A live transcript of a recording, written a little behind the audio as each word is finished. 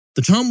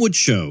The Tom Woods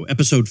Show,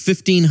 episode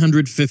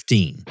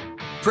 1515.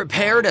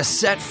 Prepare to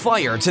set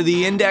fire to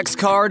the index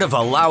card of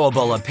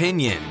allowable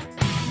opinion.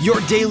 Your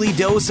daily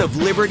dose of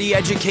liberty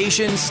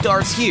education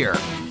starts here.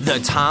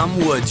 The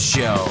Tom Woods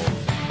Show.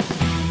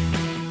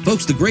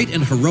 Folks, the great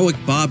and heroic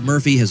Bob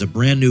Murphy has a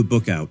brand new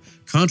book out,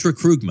 Contra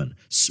Krugman,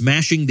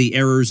 Smashing the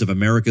Errors of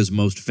America's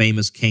Most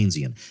Famous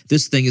Keynesian.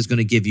 This thing is going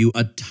to give you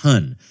a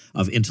ton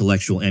of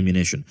intellectual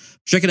ammunition.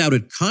 Check it out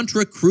at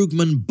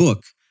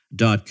ContraKrugmanBook.com.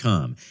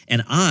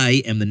 And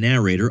I am the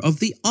narrator of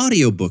the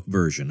audiobook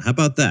version. How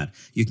about that?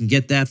 You can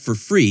get that for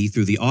free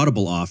through the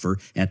Audible offer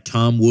at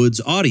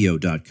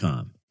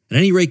TomWoodsAudio.com. At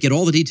any rate, get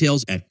all the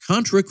details at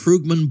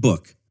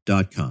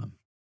ContraKrugmanBook.com.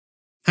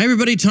 Hi,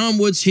 everybody. Tom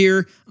Woods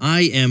here.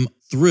 I am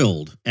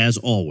thrilled, as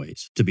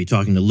always, to be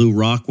talking to Lou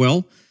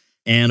Rockwell.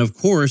 And, of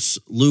course,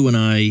 Lou and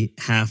I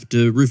have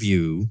to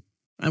review,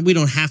 and we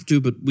don't have to,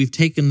 but we've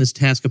taken this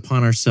task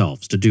upon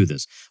ourselves to do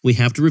this. We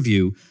have to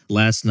review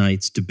last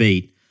night's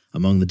debate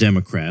among the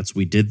Democrats.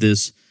 We did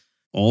this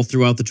all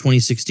throughout the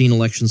 2016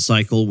 election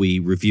cycle. We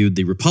reviewed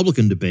the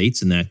Republican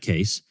debates in that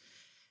case,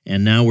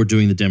 and now we're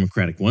doing the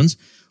Democratic ones.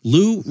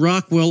 Lou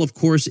Rockwell, of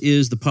course,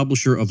 is the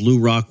publisher of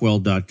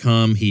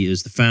LouRockwell.com. He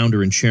is the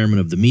founder and chairman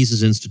of the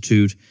Mises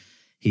Institute.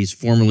 He's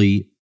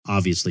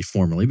obviously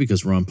formerly,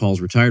 because Ron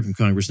Paul's retired from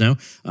Congress now,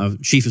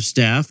 chief of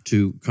staff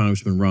to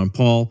Congressman Ron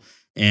Paul,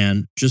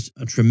 and just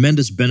a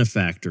tremendous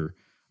benefactor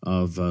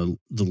of the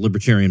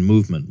libertarian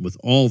movement with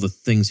all the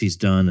things he's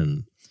done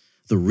and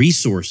the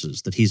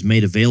resources that he's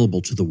made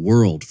available to the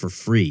world for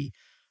free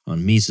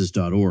on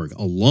Mises.org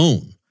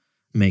alone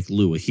make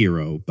Lou a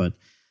hero, but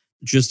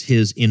just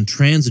his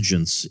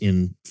intransigence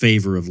in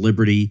favor of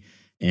liberty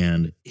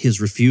and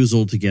his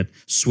refusal to get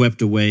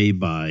swept away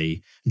by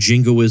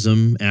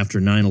jingoism after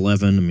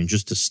 9/11, I mean,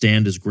 just to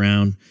stand his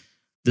ground.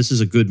 This is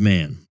a good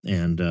man.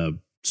 And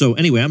so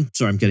anyway, I'm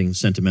sorry I'm getting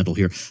sentimental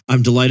here.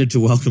 I'm delighted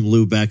to welcome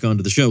Lou back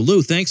onto the show.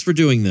 Lou, thanks for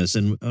doing this,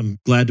 and I'm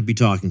glad to be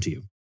talking to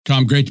you.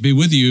 Tom, great to be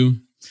with you.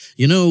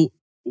 You know,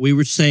 we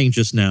were saying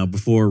just now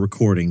before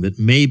recording that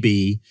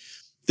maybe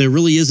there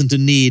really isn't a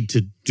need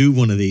to do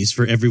one of these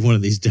for every one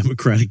of these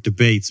Democratic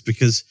debates,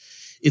 because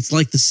it's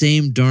like the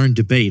same darn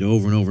debate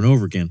over and over and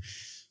over again.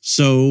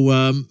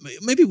 So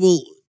maybe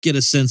we'll get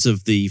a sense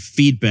of the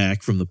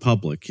feedback from the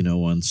public,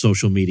 on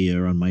social media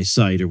or on my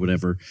site or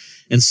whatever,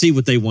 and see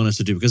what they want us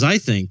to do. Because I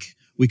think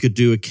we could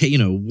do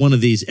one of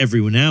these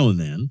every now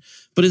and then.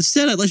 But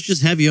instead, let's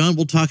just have you on.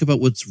 We'll talk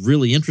about what's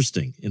really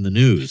interesting in the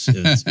news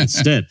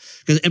instead.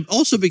 And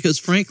also because,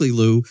 frankly,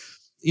 Lou,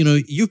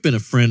 you've been a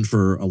friend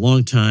for a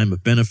long time, a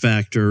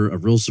benefactor, a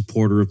real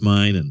supporter of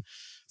mine. And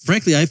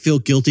frankly, I feel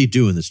guilty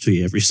doing this to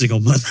you every single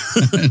month.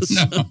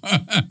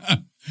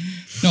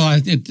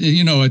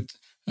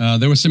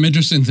 There were some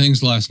interesting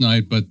things last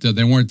night, but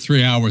they weren't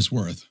 3 hours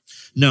worth.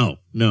 No,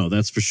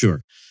 that's for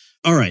sure.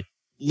 All right,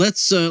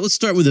 let's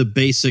start with a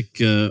basic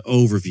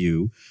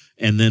overview,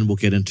 and then we'll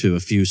get into a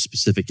few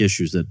specific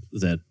issues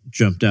that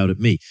jumped out at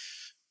me.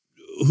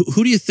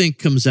 Who do you think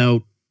comes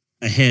out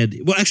ahead?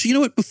 Well, actually, you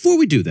know what? Before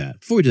we do that,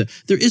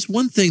 there is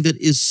one thing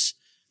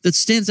that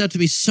stands out to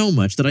me so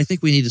much that I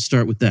think we need to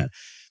start with that.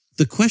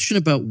 The question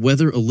about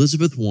whether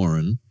Elizabeth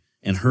Warren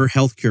and her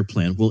health care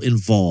plan will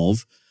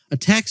involve a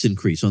tax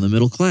increase on the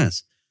middle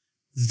class.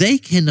 They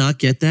cannot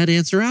get that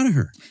answer out of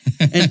her.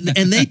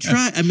 And they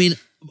try. I mean,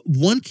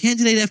 one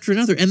candidate after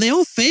another, and they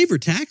all favor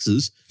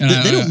taxes.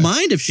 They don't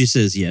mind if she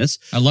says yes.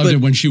 I loved it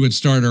when she would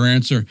start her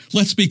answer,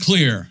 let's be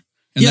clear.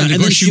 And then,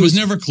 of course, she was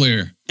never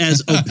clear.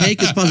 As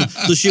opaque as possible.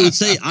 So she would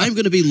say, I'm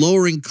going to be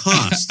lowering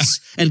costs.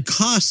 And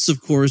costs,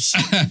 of course,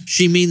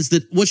 she means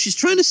that what she's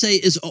trying to say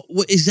is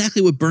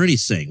exactly what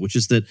Bernie's saying, which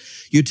is that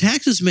your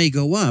taxes may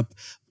go up,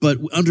 but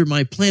under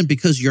my plan,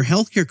 because your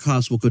healthcare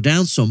costs will go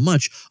down so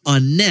much,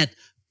 on net,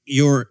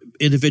 your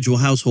individual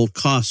household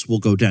costs will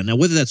go down. Now,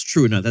 whether that's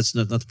true or not, that's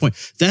not the point.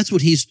 That's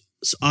what he's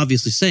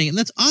obviously saying, and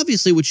that's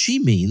obviously what she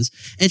means,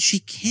 and she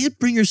can't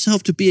bring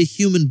herself to be a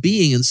human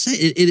being and say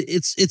it.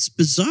 It's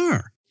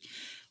bizarre.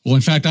 Well,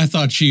 in fact, I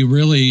thought she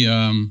really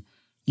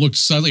looked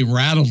slightly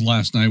rattled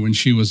last night when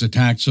she was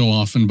attacked so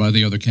often by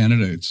the other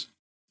candidates.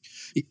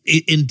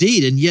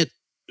 Indeed, and yet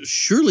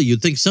surely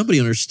you'd think somebody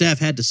on her staff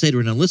had to say to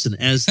her, now listen,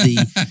 as the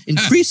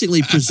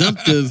increasingly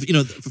presumptive,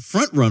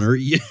 front runner,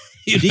 you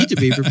need to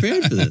be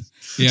prepared for this.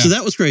 Yeah. So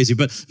that was crazy.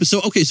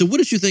 So what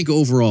did you think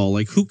overall?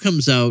 Like, who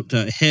comes out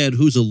ahead?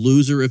 Who's a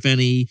loser, if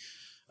any?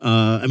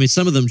 I mean,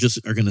 some of them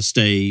just are going to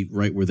stay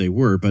right where they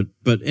were, but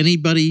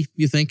anybody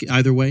you think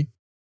either way?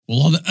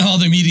 Well, all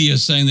the media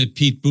is saying that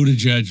Pete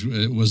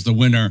Buttigieg was the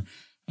winner.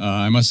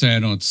 I must say I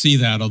don't see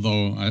that,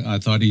 although I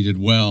thought he did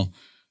well.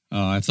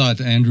 I thought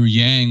Andrew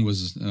Yang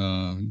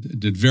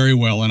did very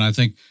well, and I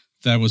think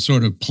that was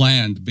sort of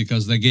planned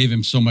because they gave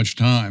him so much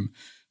time.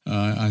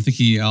 I think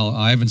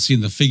I haven't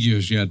seen the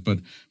figures yet, but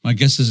my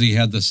guess is he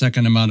had the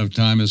second amount of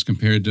time as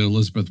compared to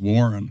Elizabeth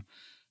Warren.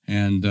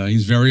 And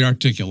he's very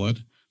articulate,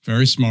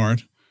 very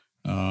smart,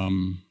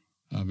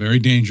 very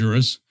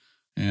dangerous.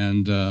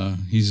 And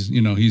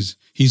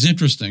he's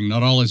interesting.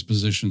 Not all his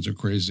positions are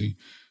crazy,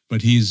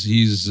 but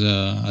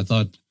I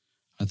thought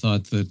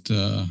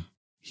that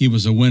he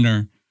was a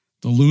winner.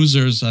 The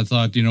losers, I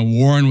thought,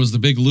 Warren was the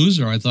big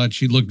loser. I thought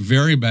she looked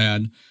very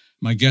bad.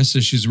 My guess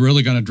is she's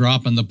really going to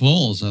drop in the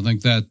polls. I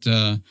think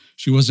that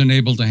she wasn't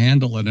able to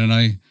handle it,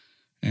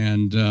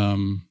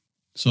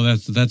 so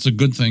that's a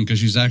good thing because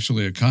she's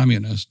actually a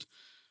communist.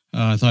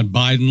 I thought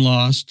Biden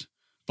lost.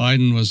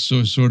 Biden was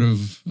sort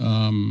of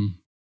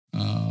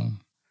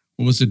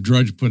what was it?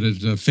 Drudge put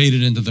it,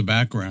 faded into the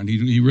background.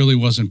 He really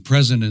wasn't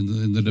present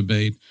in the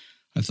debate.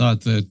 I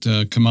thought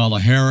that Kamala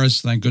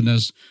Harris, thank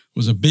goodness,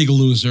 was a big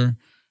loser.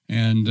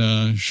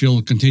 And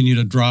she'll continue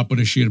to drop. What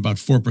is she at, about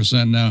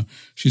 4% now?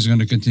 She's going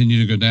to continue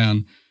to go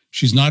down.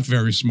 She's not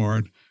very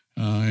smart,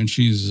 and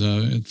she's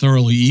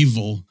thoroughly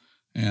evil.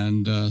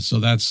 And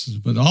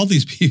but all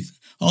these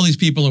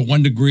people are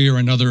one degree or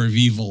another of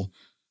evil.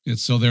 It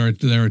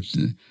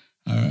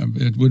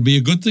would be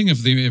a good thing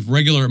if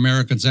regular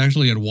Americans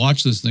actually had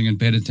watched this thing and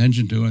paid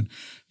attention to it,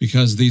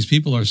 because these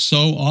people are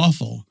so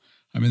awful.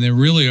 I mean, they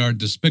really are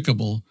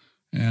despicable,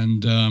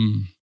 and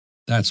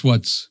that's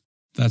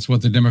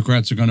what the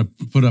Democrats are going to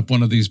put up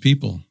one of these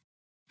people.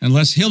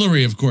 Unless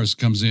Hillary, of course,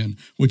 comes in,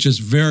 which is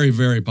very,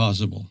 very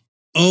possible.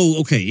 Oh,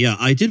 okay. Yeah,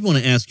 I did want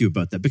to ask you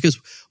about that because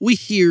we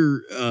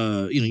hear,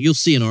 you'll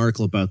see an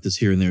article about this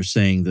here and there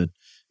saying that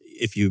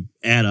if you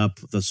add up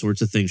the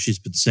sorts of things she's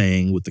been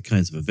saying with the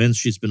kinds of events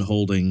she's been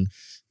holding,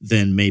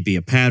 then but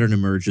a pattern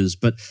emerges.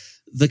 But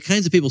the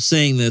kinds of people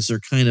saying this are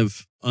kind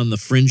of on the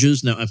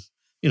fringes. Now,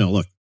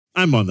 look,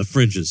 I'm on the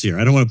fringes here.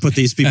 I don't want to put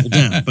these people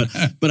down, but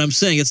I'm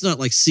saying it's not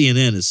like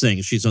CNN is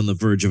saying she's on the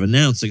verge of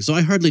announcing. So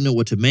I hardly know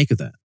what to make of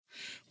that.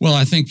 Well,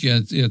 I think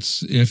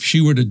it's if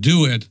she were to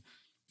do it,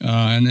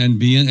 and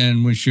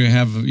when you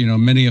have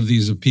many of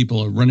these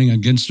people are running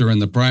against her in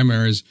the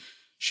primaries,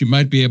 she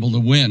might be able to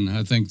win.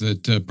 I think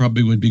that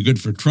probably would be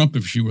good for Trump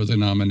if she were the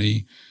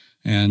nominee,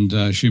 and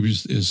she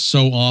is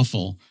so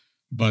awful.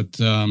 But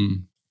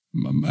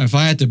if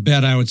I had to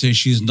bet, I would say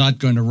she's not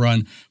going to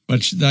run.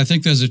 But I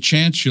think there's a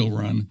chance she'll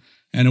run,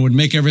 and it would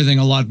make everything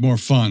a lot more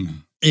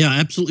fun. Yeah,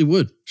 absolutely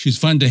would. She's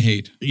fun to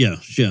hate. Yeah,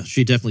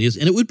 she definitely is.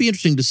 And it would be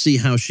interesting to see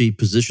how she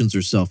positions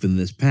herself in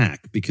this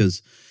pack,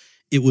 because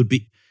it would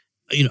be,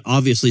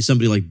 obviously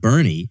somebody like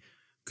Bernie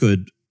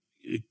could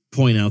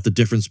point out the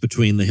difference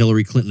between the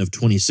Hillary Clinton of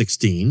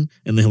 2016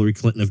 and the Hillary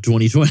Clinton of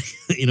 2020.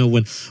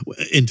 When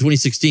in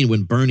 2016,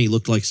 when Bernie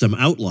looked like some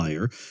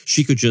outlier,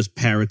 she could just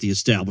parrot the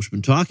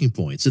establishment talking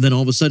points. And then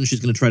all of a sudden she's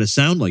going to try to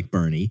sound like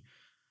Bernie.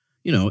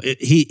 He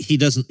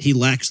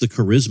lacks the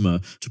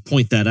charisma to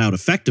point that out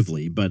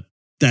effectively, but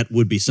that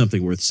would be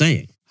something worth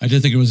saying. I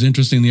did think it was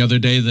interesting the other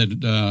day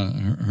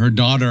that her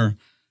daughter,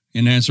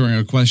 in answering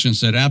a question,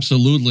 said,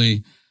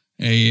 absolutely,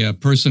 a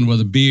person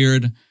with a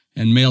beard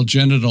and male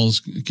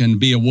genitals can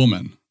be a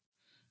woman.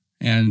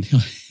 And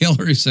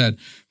Hillary said,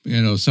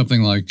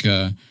 something like,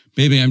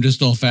 maybe I'm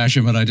just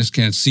old-fashioned, but I just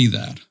can't see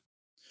that.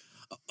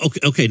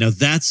 Okay. Now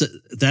that's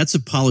a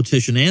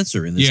politician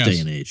answer in this day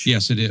and age.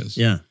 Yes, it is.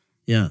 Yeah.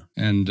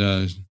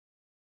 And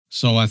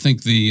so I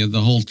think the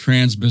whole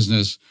trans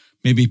business,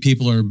 maybe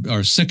people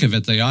are sick of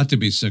it. They ought to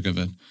be sick of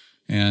it.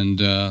 And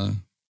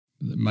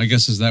my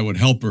guess is that would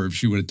help her if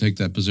she would take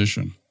that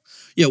position.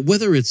 Yeah,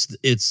 whether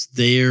it's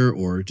there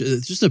or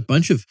just a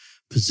bunch of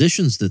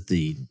positions that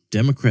the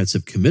Democrats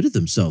have committed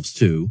themselves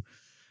to,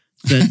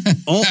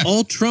 that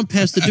all Trump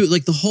has to do,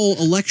 like the whole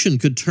election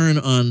could turn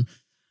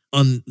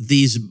on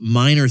these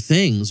minor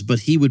things, but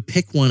he would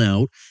pick one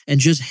out and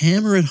just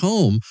hammer it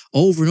home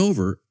over and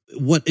over.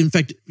 In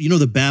fact,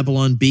 the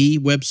Babylon Bee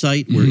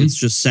website where it's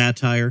just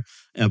satire,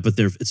 but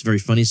it's very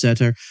funny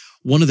satire.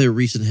 One of their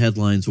recent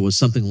headlines was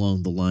something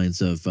along the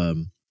lines of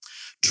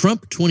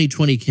Trump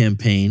 2020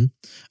 campaign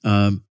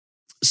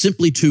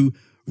simply to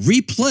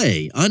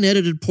replay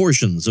unedited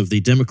portions of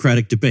the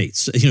Democratic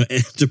debates,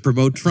 to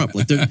promote Trump.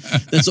 Like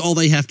that's all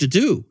they have to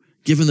do,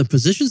 given the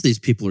positions these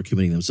people are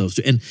committing themselves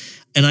to.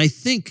 And I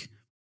think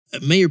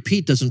Mayor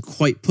Pete doesn't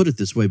quite put it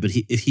this way, but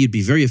he'd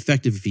be very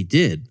effective if he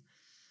did.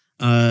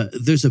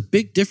 There's a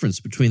big difference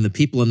between the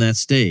people on that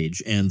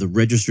stage and the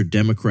registered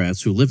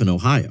Democrats who live in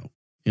Ohio.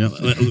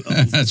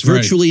 That's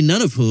virtually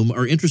none of whom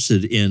are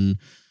interested in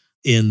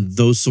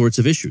those sorts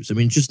of issues. I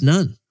mean, just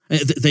none.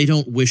 They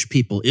don't wish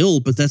people ill,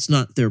 but that's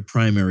not their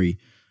primary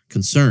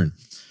concern.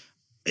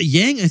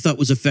 Yang, I thought,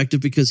 was effective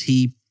because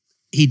he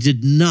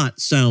did not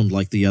sound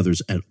like the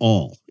others at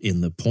all in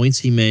the points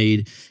he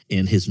made,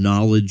 in his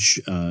knowledge.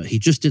 He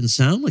just didn't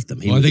sound like them.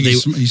 I think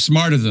he's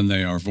smarter than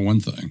they are, for one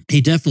thing.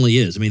 He definitely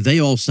is. I mean, they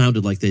all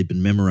sounded like they'd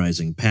been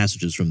memorizing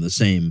passages from the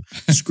same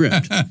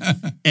script.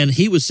 And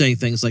he was saying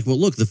things like, well,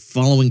 look, the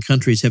following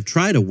countries have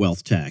tried a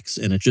wealth tax,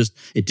 and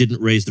it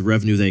didn't raise the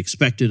revenue they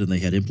expected, and they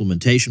had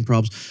implementation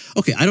problems.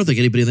 Okay, I don't think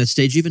anybody on that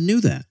stage even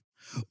knew that.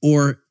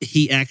 Or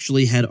he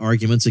actually had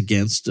arguments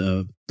against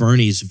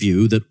Bernie's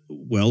view that,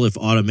 well, if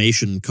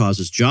automation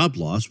causes job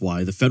loss,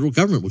 why the federal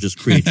government will just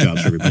create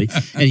jobs for everybody.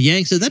 And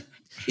Yang said that,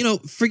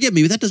 forgive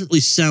me, but that doesn't really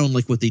sound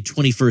like what the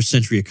 21st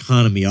century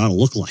economy ought to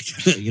look like.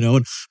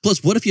 And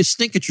plus, what if you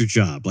stink at your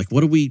job? Like,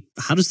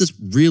 how does this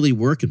really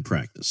work in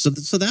practice?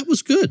 So that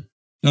was good.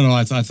 No,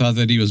 I thought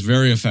that he was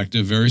very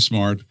effective, very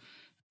smart.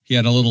 He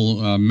had a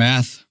little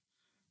math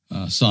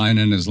sign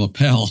in his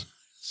lapel.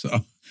 So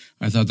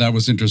I thought that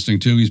was interesting,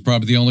 too. He's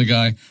probably the only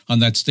guy on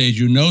that stage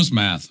who knows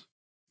math.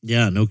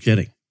 Yeah, no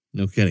kidding.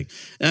 No kidding.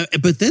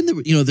 But then,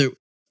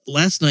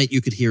 last night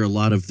you could hear a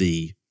lot of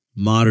the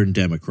modern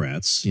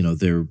Democrats,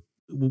 they're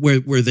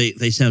where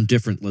they sound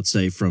different, let's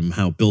say, from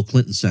how Bill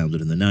Clinton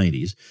sounded in the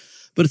 90s.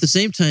 But at the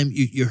same time,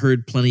 you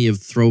heard plenty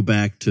of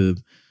throwback to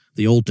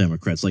the old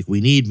Democrats, like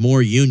we need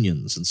more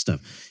unions and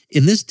stuff.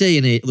 In this day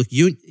and age, look,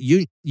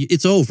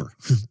 it's over.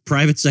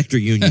 Private sector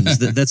unions,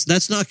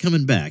 that's not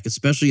coming back,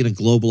 especially in a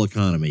global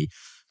economy.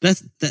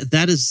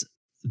 That is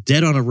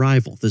dead on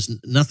arrival. There's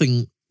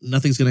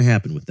nothing's going to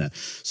happen with that.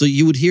 So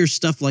you would hear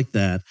stuff like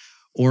that,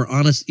 or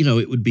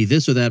it would be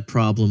this or that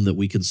problem that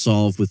we can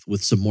solve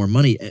with some more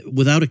money,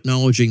 without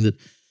acknowledging that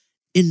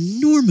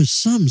enormous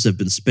sums have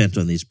been spent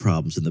on these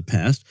problems in the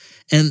past.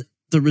 And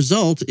the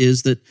result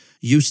is that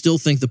you still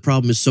think the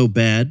problem is so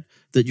bad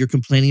that you're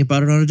complaining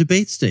about it on a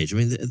debate stage. I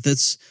mean,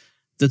 that's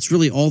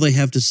really all they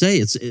have to say.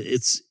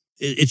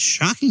 It's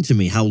shocking to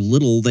me how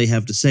little they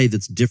have to say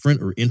that's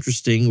different or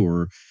interesting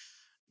or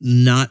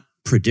not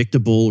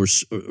predictable or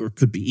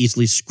could be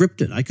easily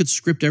scripted. I could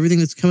script everything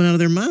that's coming out of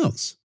their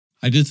mouths.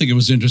 I did think it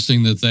was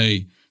interesting that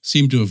they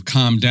seem to have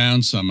calmed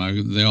down some.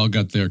 They all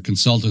got their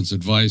consultants'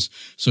 advice.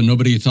 So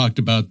nobody talked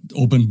about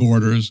open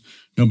borders.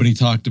 Nobody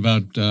talked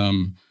about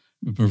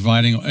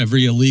providing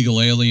every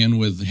illegal alien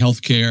with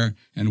health care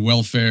and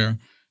welfare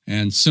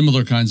and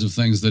similar kinds of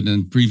things that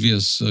in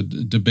previous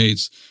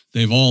debates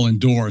they've all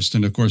endorsed.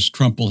 And, of course,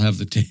 Trump will have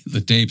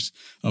the tapes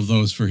of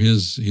those for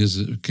his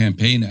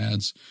campaign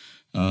ads.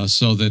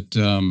 So that,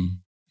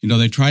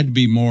 they tried to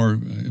be more,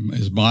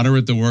 is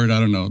moderate the word? I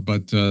don't know.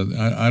 But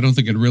I don't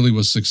think it really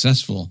was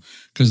successful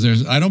because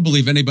I don't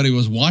believe anybody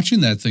was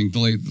watching that thing,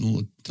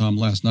 Tom,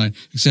 last night,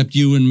 except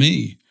you and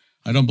me.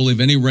 I don't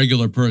believe any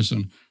regular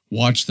person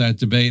watched that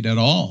debate at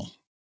all.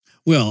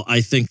 Well,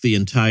 I think the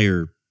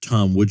entire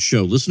Tom Woods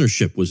Show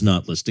listenership was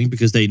not listening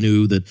because they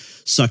knew that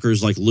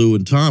suckers like Lou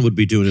and Tom would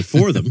be doing it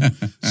for them.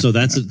 So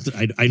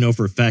I know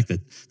for a fact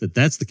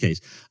that's the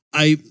case.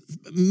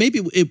 Maybe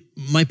it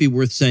might be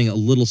worth saying a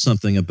little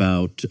something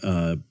about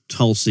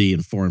Tulsi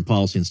and foreign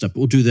policy and stuff, but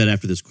we'll do that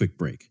after this quick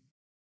break.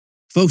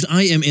 Folks,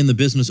 I am in the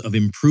business of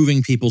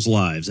improving people's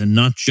lives and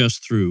not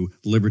just through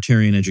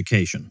libertarian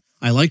education.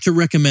 I like to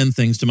recommend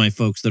things to my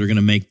folks that are going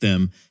to make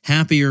them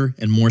happier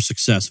and more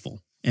successful.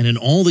 And in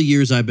all the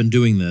years I've been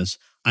doing this,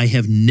 I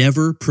have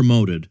never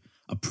promoted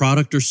a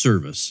product or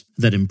service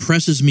that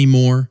impresses me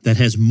more, that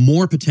has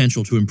more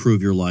potential to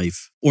improve your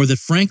life, or that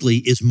frankly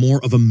is more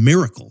of a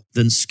miracle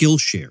than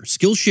Skillshare.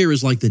 Skillshare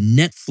is like the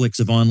Netflix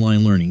of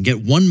online learning.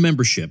 Get one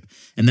membership,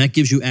 and that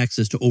gives you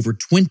access to over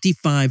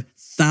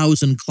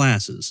 25,000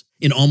 classes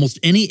in almost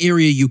any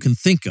area you can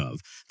think of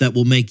that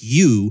will make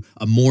you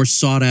a more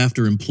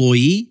sought-after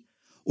employee,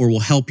 or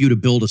will help you to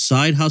build a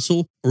side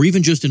hustle, or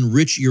even just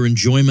enrich your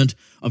enjoyment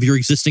of your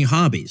existing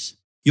hobbies.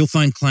 You'll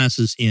find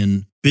classes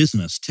in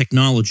business,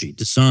 technology,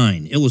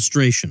 design,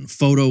 illustration,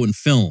 photo and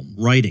film,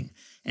 writing,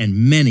 and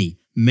many,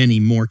 many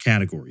more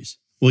categories.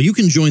 Well, you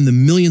can join the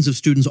millions of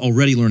students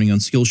already learning on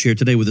Skillshare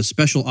today with a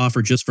special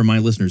offer just for my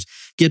listeners.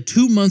 Get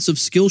 2 months of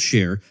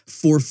Skillshare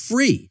for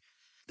free.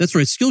 That's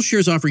right, Skillshare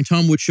is offering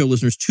Tom Woods Show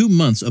listeners 2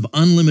 months of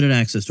unlimited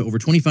access to over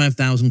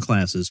 25,000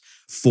 classes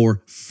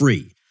for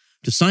free.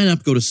 To sign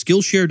up, go to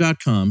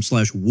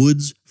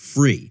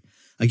Skillshare.com/woodsfree.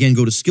 Again,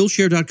 go to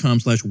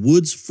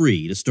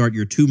Skillshare.com/woodsfree to start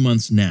your 2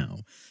 months now.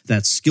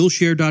 That's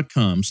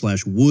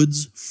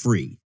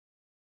Skillshare.com/woodsfree.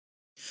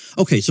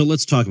 Okay, so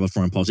let's talk about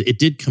foreign policy. It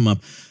did come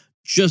up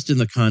just in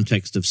the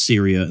context of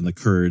Syria and the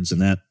Kurds and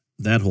that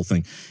whole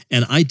thing.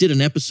 And I did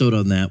an episode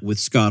on that with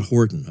Scott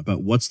Horton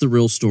about what's the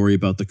real story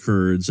about the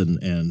Kurds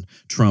and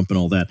Trump and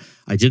all that.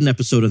 I did an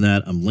episode on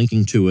that. I'm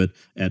linking to it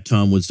at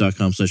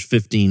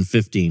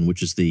tomwoods.com/1515,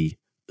 which is the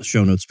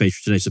show notes page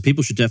for today. So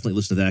people should definitely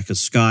listen to that because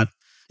Scott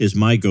is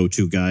my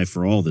go-to guy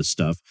for all this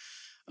stuff.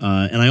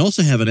 And I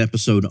also have an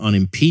episode on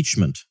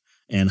impeachment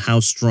and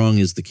how strong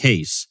is the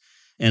case.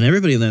 And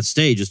everybody on that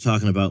stage is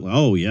talking about,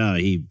 oh, yeah,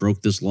 he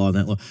broke this law and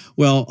that law.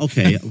 Well,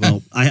 okay.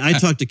 Well, I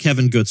talked to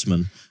Kevin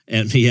Gutzman,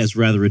 and he has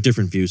rather a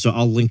different view. So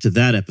I'll link to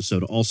that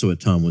episode also at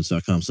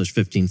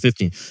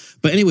tomwoods.com/1515.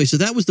 But anyway, so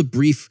that was the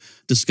brief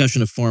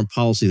discussion of foreign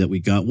policy that we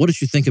got. What did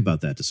you think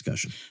about that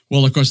discussion?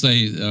 Well, of course,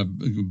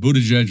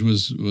 Buttigieg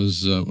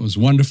was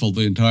wonderful.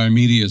 The entire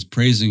media is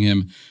praising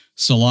him,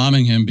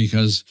 salaming him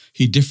because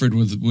he differed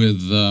with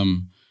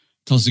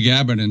Tulsi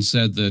Gabbard and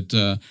said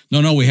that,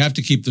 no, we have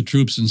to keep the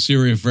troops in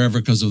Syria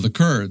forever because of the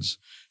Kurds.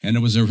 And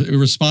it was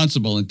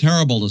irresponsible and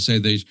terrible to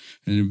say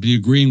and be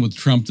agreeing with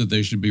Trump that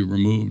they should be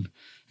removed.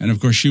 And of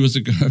course,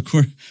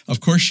 of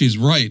course she's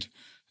right.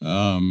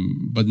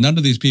 But none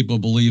of these people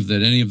believe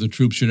that any of the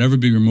troops should ever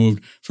be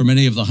removed from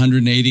any of the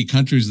 180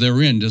 countries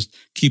they're in. Just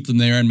keep them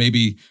there and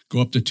maybe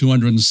go up to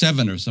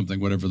 207 or something,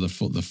 whatever the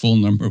full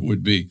number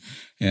would be.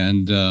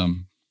 And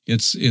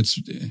it's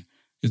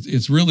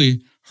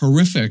really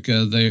horrific.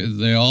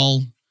 They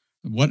all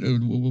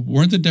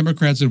weren't the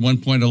Democrats at one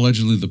point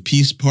allegedly the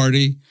peace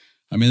party?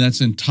 I mean,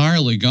 that's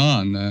entirely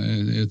gone.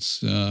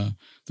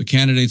 The the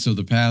candidates of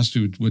the past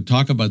who would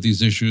talk about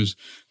these issues.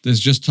 There's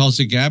just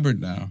Tulsi Gabbard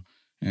now.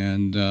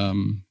 And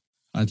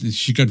I think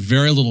she got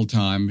very little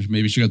time.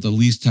 Maybe she got the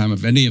least time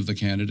of any of the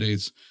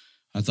candidates.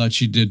 I thought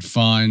she did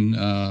fine.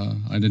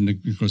 I didn't,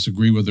 of course,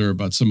 agree with her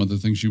about some of the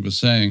things she was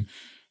saying,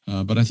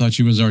 but I thought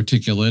she was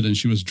articulate and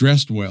she was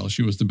dressed well.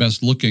 She was the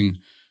best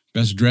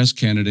dressed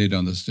candidate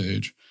on the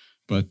stage.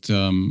 But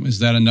is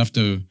that enough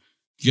to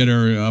get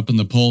her up in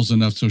the polls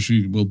enough so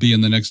she will be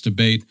in the next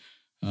debate?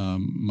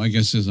 My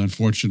guess is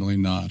unfortunately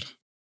not.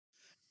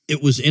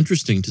 It was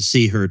interesting to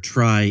see her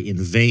try in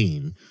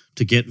vain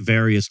to get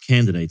various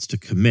candidates to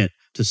commit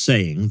to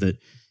saying that,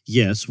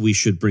 yes, we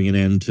should bring an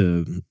end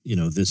to,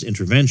 this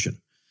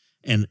intervention.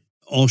 And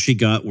all she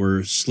got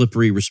were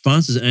slippery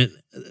responses. And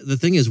the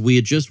thing is, we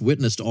had just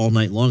witnessed all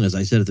night long, as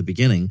I said at the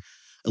beginning,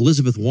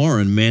 Elizabeth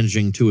Warren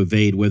managing to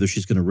evade whether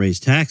she's going to raise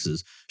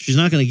taxes. She's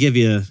not going to give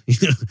you,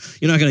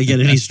 you're not going to get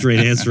any straight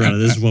answer out of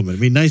this woman. I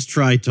mean, nice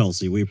try,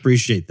 Tulsi. We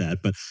appreciate that.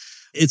 But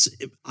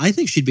I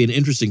think she'd be an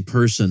interesting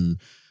person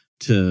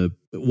to,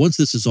 once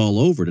this is all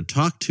over, to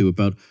talk to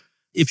about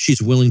if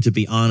she's willing to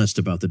be honest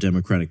about the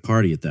Democratic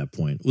Party at that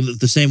point. Well,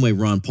 the same way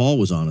Ron Paul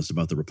was honest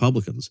about the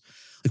Republicans.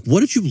 Like, what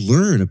did you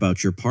learn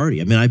about your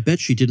party? I mean, I bet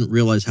she didn't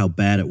realize how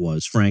bad it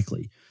was,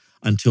 frankly,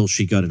 until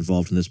she got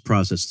involved in this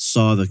process,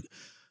 saw the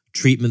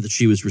treatment that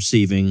she was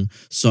receiving,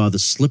 saw the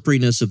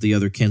slipperiness of the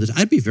other candidates.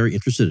 I'd be very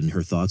interested in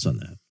her thoughts on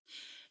that.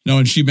 No,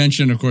 and she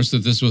mentioned, of course,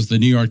 that this was the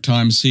New York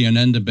Times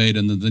CNN debate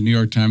and that the New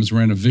York Times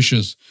ran a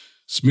vicious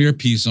smear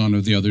piece on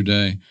her the other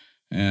day.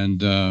 And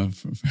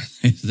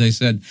they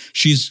said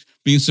she's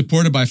being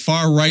supported by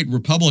far-right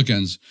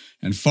Republicans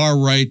and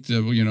far-right,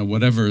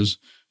 whatevers,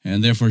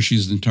 and therefore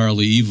she's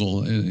entirely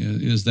evil.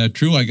 Is that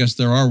true? I guess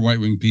there are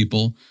right-wing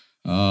people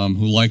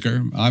who like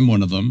her. I'm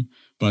one of them.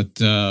 But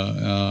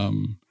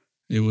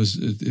it was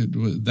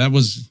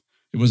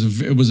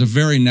a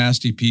very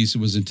nasty piece.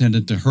 It was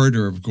intended to hurt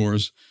her, of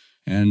course.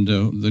 And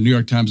the New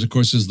York Times, of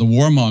course, is the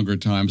warmonger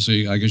Times. So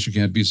I guess you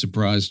can't be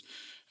surprised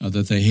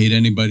that they hate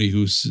anybody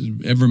who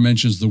ever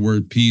mentions the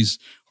word peace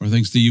or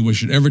thinks the U.S.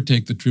 should ever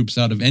take the troops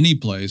out of any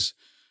place.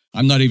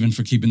 I'm not even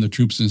for keeping the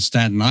troops in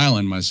Staten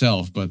Island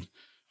myself, but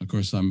of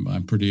course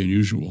I'm pretty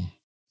unusual.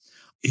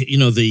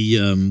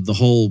 The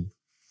whole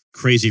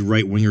crazy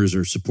right-wingers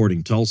are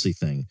supporting Tulsi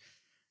thing.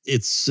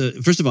 It's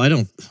first of all, I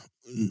don't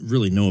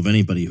really know of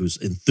anybody who's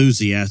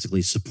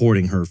enthusiastically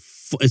supporting her.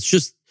 It's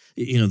just,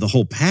 the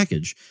whole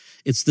package.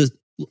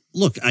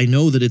 Look, I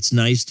know that it's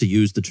nice to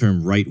use the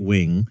term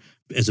right-wing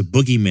as a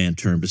boogeyman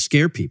term to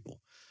scare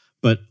people.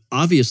 But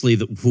obviously,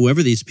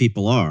 whoever these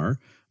people are,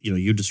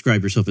 you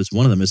describe yourself as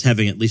one of them, as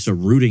having at least a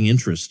rooting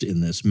interest in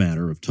this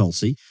matter of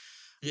Tulsi.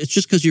 It's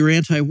just because you're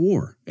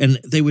anti-war. And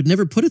they would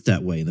never put it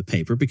that way in the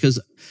paper because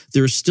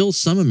there are still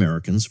some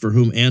Americans for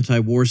whom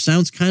anti-war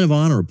sounds kind of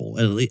honorable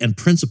and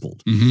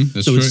principled. Mm-hmm,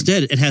 so right.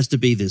 Instead, it has to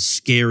be this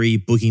scary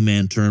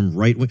boogeyman term,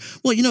 right wing.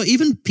 Well,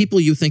 even people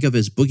you think of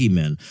as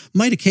boogeymen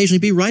might occasionally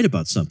be right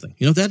about something.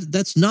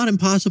 That's not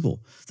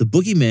impossible. The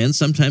boogeyman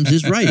sometimes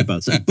is right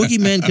about something.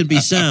 Boogeyman can be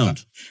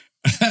sound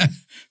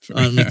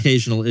on an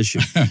occasional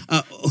issue.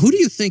 Who do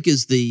you think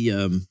is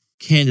the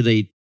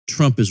candidate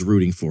Trump is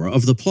rooting for,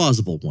 of the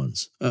plausible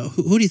ones?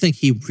 Who do you think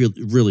he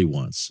really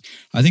wants?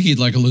 I think he'd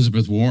like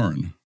Elizabeth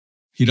Warren.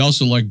 He'd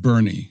also like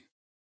Bernie.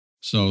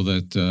 So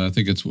that I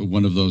think it's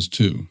one of those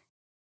two.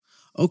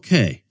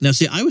 Okay. Now,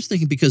 see, I was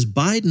thinking because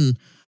Biden,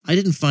 I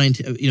didn't find,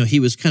 he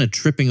was kind of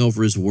tripping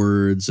over his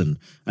words, and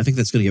I think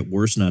that's going to get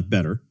worse, not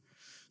better.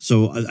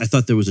 So I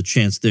thought there was a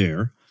chance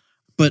there.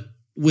 But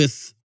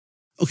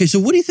so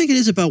what do you think it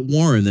is about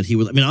Warren that he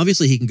will,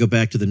 obviously he can go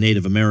back to the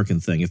Native American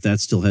thing if that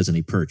still has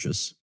any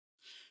purchase.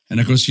 And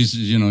of course,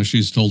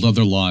 she's told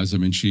other lies.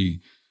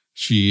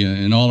 She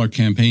in all her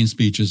campaign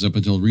speeches up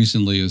until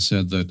recently has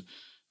said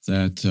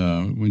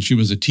that when she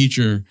was a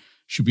teacher,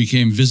 she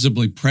became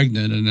visibly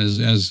pregnant, and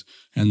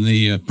and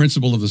the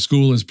principal of the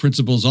school, as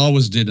principals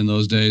always did in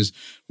those days,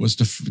 was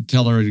to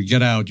tell her to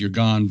get out, you're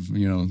gone,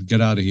 get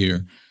out of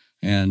here.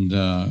 And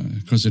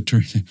of course, it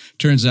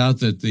turns out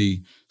that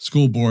the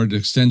school board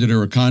extended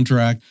her a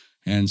contract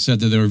and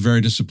said that they were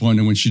very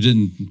disappointed when she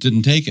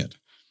didn't take it.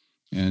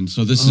 And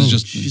so this is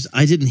just...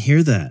 I didn't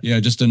hear that. Yeah,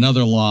 just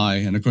another lie.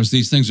 And, of course,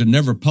 these things are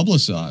never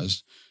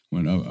publicized,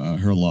 when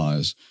her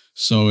lies.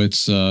 So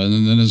it's...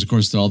 and then there's, of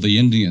course, all the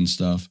Indian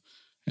stuff,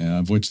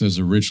 of which there's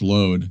a rich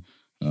load.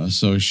 I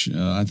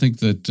think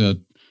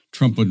that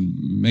Trump would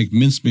make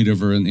mincemeat of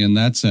her in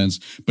that sense.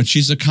 But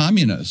she's a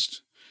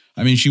communist.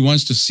 She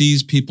wants to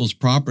seize people's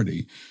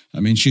property.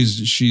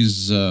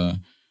 She's I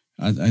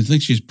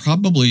think she's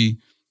probably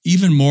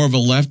even more of a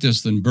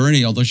leftist than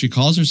Bernie, although she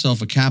calls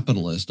herself a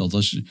capitalist, although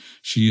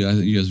she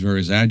has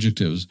various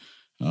adjectives.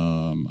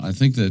 I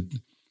think that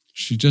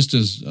she just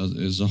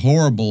is a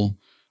horrible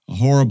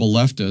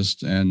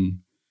leftist, and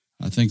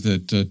I think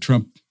that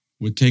Trump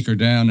would take her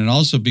down, and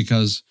also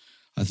because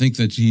I think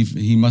that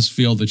he must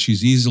feel that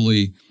she's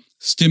easily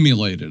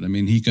stimulated.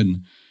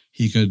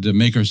 He could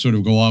make her sort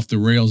of go off the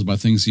rails by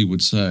things he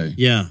would say.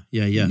 Yeah.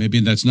 Maybe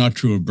that's not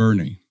true of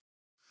Bernie.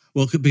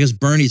 Well, because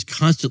Bernie's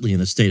constantly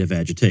in a state of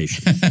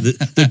agitation.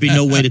 There'd be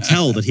no way to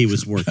tell that he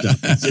was worked up.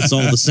 It's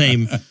all the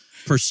same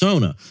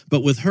persona.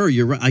 But with her,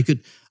 you're right.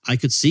 I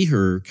could see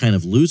her kind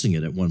of losing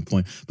it at one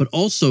point. But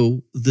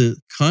also the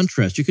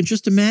contrast, you can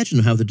just imagine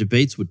how the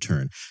debates would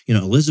turn.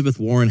 Elizabeth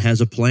Warren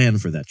has a plan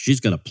for that. She's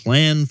got a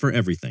plan for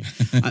everything.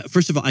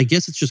 First of all, I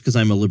guess it's just because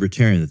I'm a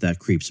libertarian that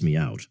creeps me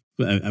out.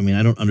 I mean,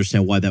 I don't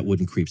understand why that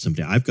wouldn't creep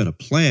somebody. I've got a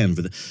plan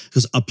for that.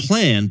 Because a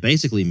plan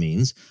basically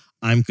means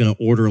I'm going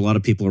to order a lot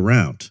of people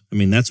around. I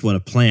mean, that's what a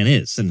plan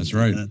is. And that's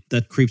right.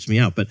 That creeps me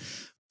out. But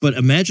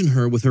imagine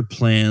her with her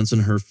plans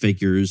and her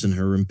figures and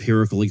her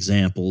empirical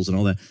examples and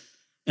all that.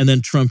 And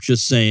then Trump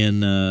just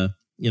saying,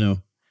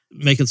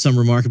 making some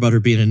remark about her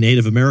being a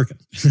Native American.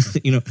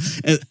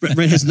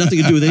 Right, has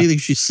nothing to do with anything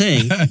she's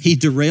saying. He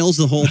derails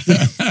the whole thing.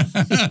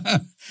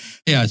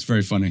 Yeah, it's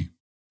very funny.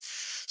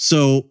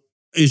 So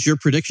is your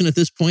prediction at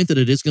this point that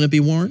it is going to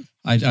be Warren?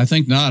 I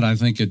think not. I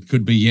think it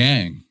could be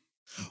Yang.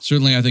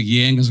 Certainly, I think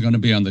Yang is going to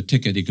be on the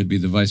ticket. He could be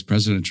the vice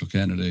presidential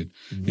candidate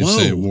if,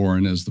 say,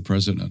 Warren is the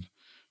president.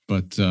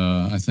 But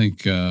I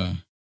think...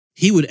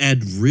 he would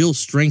add real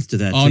strength to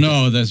that. Oh, ticket.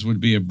 No, this would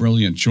be a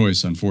brilliant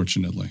choice,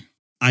 unfortunately.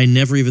 I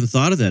never even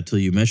thought of that till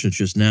you mentioned it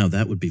just now.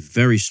 That would be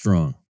very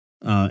strong.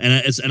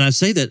 And I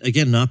say that,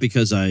 again, not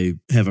because I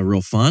have a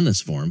real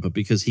fondness for him, but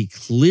because he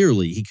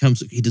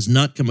does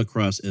not come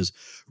across as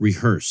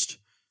rehearsed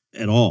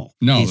at all.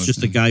 No. He's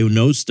just a guy who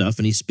knows stuff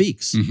and he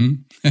speaks. Mm-hmm.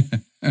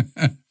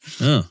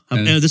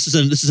 And this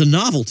is a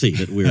novelty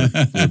that we're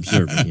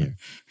observing here.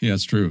 Yeah,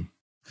 it's true.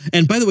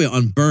 And by the way,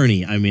 on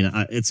Bernie, I mean,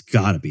 it's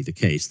got to be the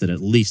case that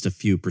at least a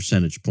few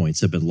percentage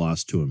points have been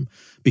lost to him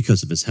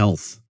because of his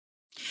health.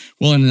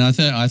 Well, and I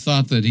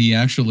thought that he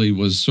actually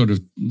was sort of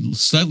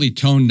slightly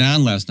toned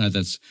down last night.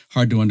 That's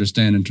hard to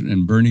understand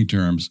in Bernie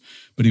terms,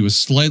 but he was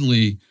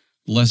slightly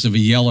less of a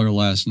yeller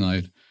last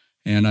night.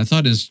 And I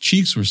thought his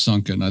cheeks were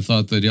sunken. I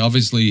thought that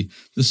obviously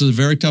this is a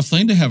very tough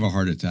thing to have a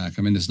heart attack.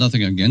 I mean, there's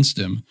nothing against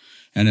him.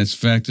 And in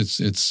fact,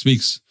 it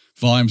speaks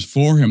volumes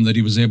for him that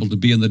he was able to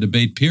be in the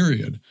debate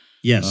period.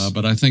 Yes.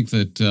 But I think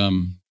that,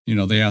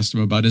 they asked him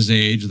about his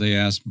age. They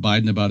asked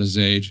Biden about his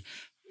age.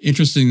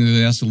 Interestingly,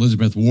 they asked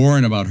Elizabeth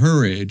Warren about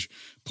her age,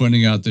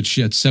 pointing out that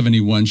at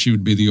 71, she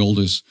would be the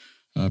oldest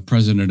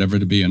president ever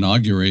to be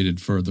inaugurated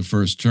for the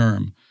first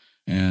term.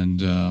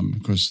 And,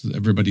 of course,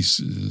 everybody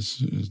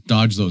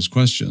dodged those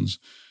questions.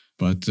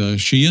 But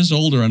she is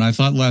older, and I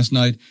thought last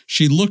night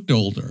she looked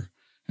older.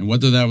 And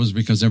whether that was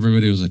because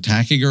everybody was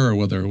attacking her or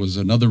whether it was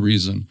another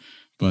reason,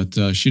 but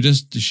she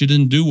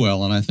didn't do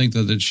well, and I think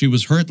that she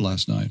was hurt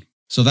last night.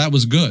 So that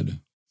was good.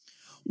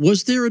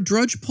 Was there a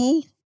drudge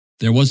poll?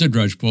 There was a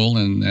drudge poll,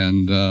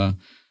 and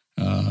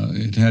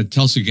it had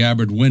Tulsi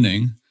Gabbard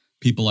winning.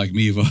 People like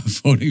me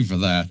voting for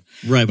that.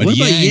 Right. But what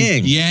about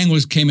Yang? Yang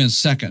came in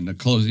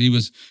second. He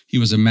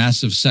was a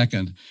massive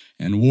second,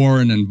 and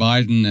Warren and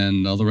Biden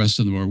and all the rest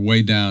of them were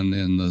way down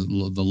in the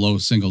low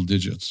single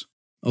digits.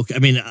 Okay, I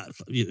mean,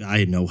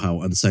 I know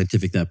how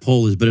unscientific that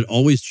poll is, but it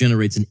always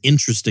generates an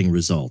interesting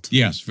result.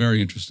 Yes, very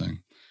interesting.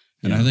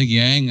 And I think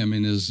Yang, I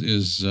mean, is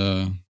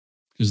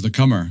the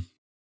comer.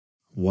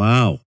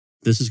 Wow,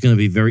 this is going to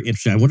be very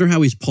interesting. I wonder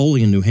how he's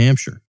polling in New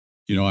Hampshire.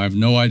 I have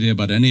no idea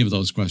about any of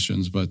those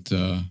questions, but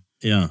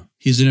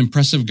he's an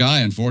impressive guy,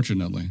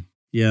 unfortunately.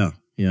 Yeah.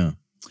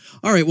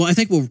 All right, well, I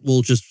think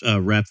we'll just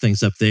wrap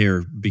things up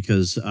there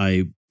because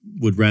I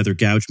would rather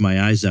gouge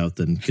my eyes out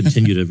than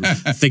continue to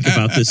think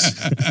about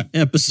this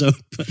episode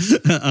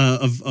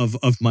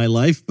of my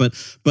life. But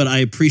I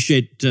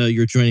appreciate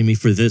your joining me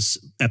for this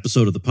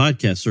episode of the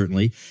podcast,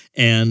 certainly.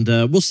 And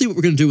we'll see what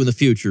we're going to do in the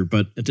future.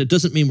 But it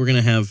doesn't mean we're going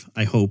to have,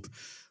 I hope,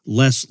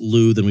 less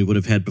Lou than we would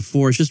have had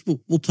before. It's just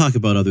we'll talk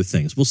about other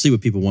things. We'll see what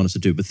people want us to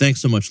do. But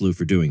thanks so much, Lou,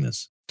 for doing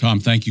this. Tom,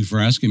 thank you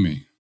for asking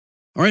me.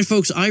 All right,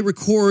 folks, I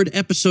record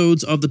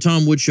episodes of The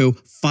Tom Woods Show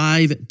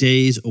 5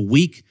 days a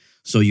week.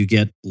 So you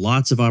get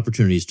lots of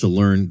opportunities to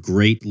learn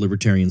great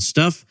libertarian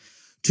stuff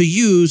to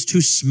use to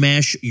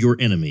smash your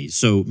enemies.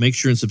 So make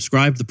sure and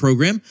subscribe to the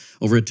program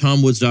over at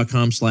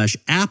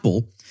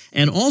tomwoods.com/Apple.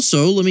 And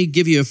also, let me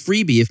give you a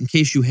freebie in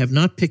case you have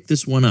not picked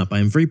this one up. I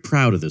am very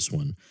proud of this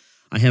one.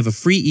 I have a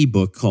free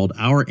ebook called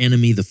Our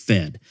Enemy, the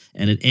Fed,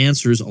 and it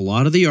answers a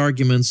lot of the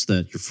arguments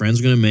that your friends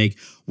are going to make.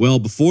 Well,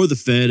 before the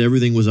Fed,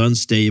 everything was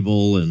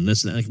unstable and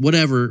this, and that,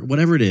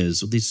 whatever it is,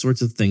 these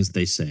sorts of things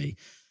they say.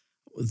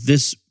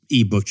 This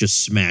ebook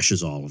just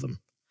smashes all of them.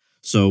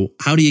 So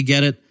how do you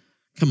get it?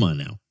 Come on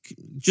now.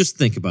 Just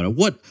think about it.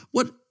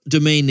 What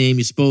domain name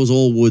you suppose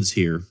old Woods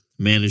here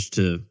managed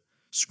to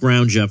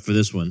scrounge up for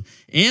this one?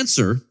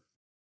 Answer,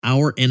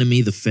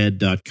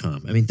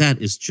 ourenemythefed.com. I mean, that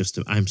is just,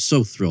 I'm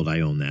so thrilled I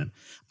own that.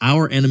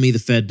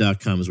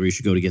 Ourenemythefed.com is where you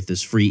should go to get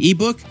this free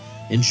ebook.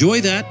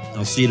 Enjoy that.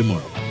 I'll see you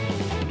tomorrow.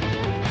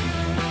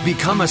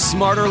 Become a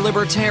smarter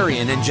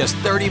libertarian in just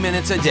 30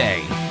 minutes a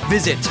day.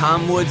 Visit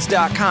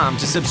tomwoods.com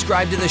to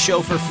subscribe to the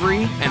show for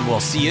free, and we'll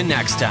see you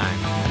next time.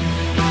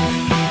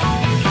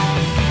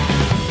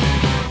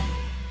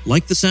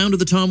 Like the sound of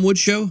The Tom Woods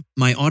Show?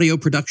 My audio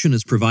production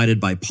is provided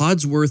by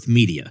Podsworth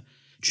Media.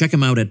 Check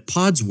them out at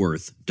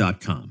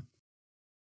podsworth.com.